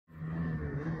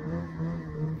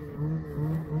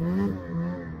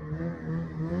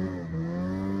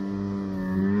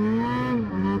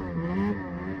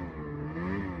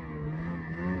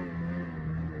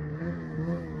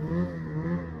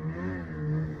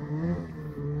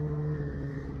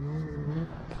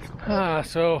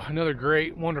So another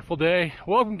great, wonderful day.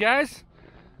 Welcome, guys,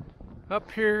 up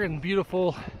here in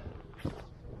beautiful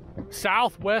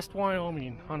southwest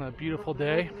Wyoming on a beautiful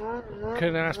day.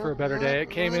 Couldn't ask for a better day.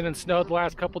 It came in and snowed the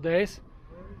last couple days.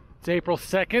 It's April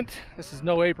 2nd. This is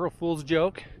no April Fool's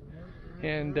joke,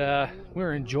 and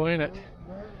we're enjoying it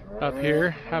up here,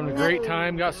 having a great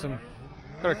time. Got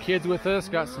our kids with us,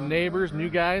 got some neighbors, new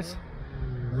guys,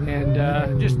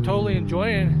 and just totally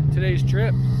enjoying today's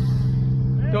trip.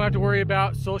 Don't have to worry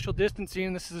about social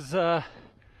distancing. This is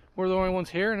we're the only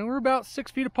ones here, and we're about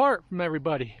 6 feet apart from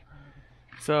everybody.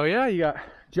 So yeah, you got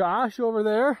Josh over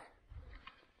there,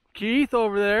 Keith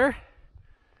over there,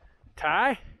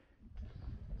 Ty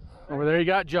over there, you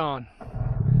got John.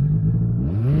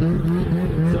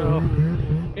 So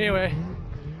anyway,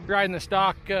 riding the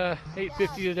stock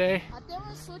 850 today,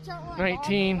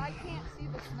 19,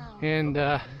 and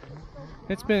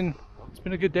it's been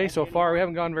a good day so far. We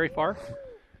haven't gone very far.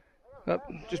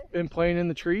 Just been playing in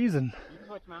the trees and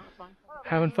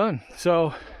having fun.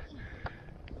 So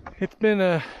it's been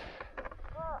a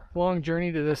long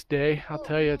journey to this day. I'll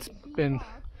tell you, it's been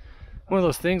one of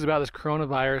those things about this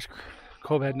coronavirus,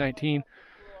 Covid-19,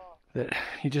 that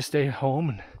you just stay at home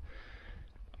and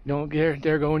you don't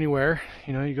dare go anywhere.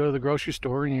 You know, you go to the grocery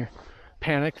store and you're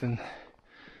panicked, and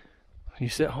you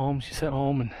sit home,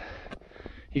 and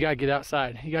you gotta get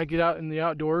outside. You gotta get out in the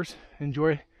outdoors,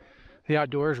 enjoy the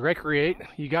outdoors, recreate.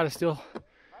 You gotta still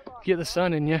get the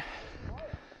sun in you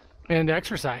and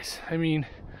exercise. I mean,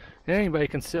 anybody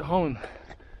can sit home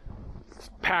and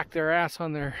pack their ass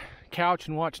on their couch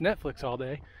and watch Netflix all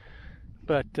day,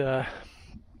 but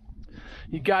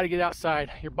you got to get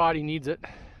outside. Your body needs it.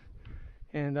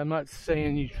 And I'm not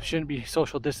saying you shouldn't be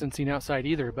social distancing outside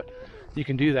either, but you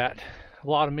can do that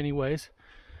many ways.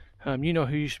 You know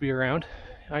who you should be around.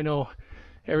 I know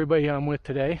everybody I'm with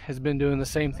today has been doing the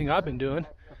same thing I've been doing.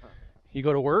 You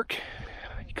go to work,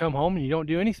 you come home, and you don't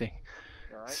do anything.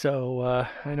 So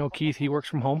I know Keith, he works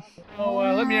from home. So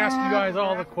let me ask you guys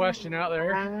all the question out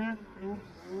there.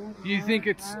 Do you think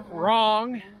it's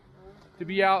wrong to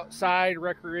be outside,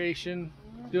 recreation,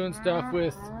 doing stuff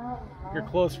with your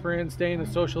close friends, staying a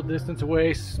social distance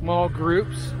away, small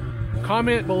groups?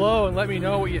 Comment below and let me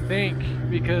know what you think,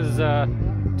 because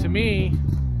to me,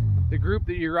 the group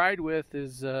that you ride with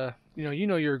is, you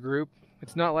know your group.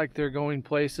 It's not like they're going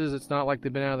places. It's not like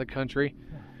they've been out of the country.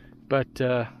 But,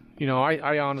 you know,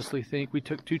 I honestly think we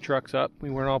took 2 trucks up. We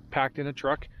weren't all packed in a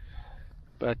truck.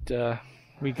 But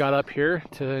we got up here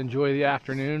to enjoy the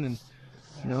afternoon and,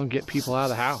 you know, get people out of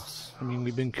the house. I mean,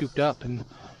 we've been cooped up, and it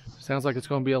sounds like it's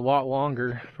going to be a lot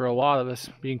longer for a lot of us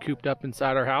being cooped up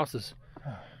inside our houses.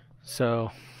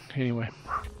 So, anyway.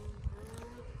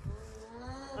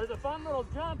 There's a fun little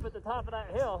jump at the top of that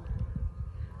hill.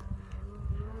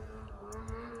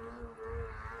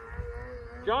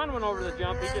 John went over the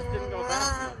jump, he just didn't go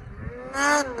fast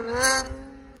enough.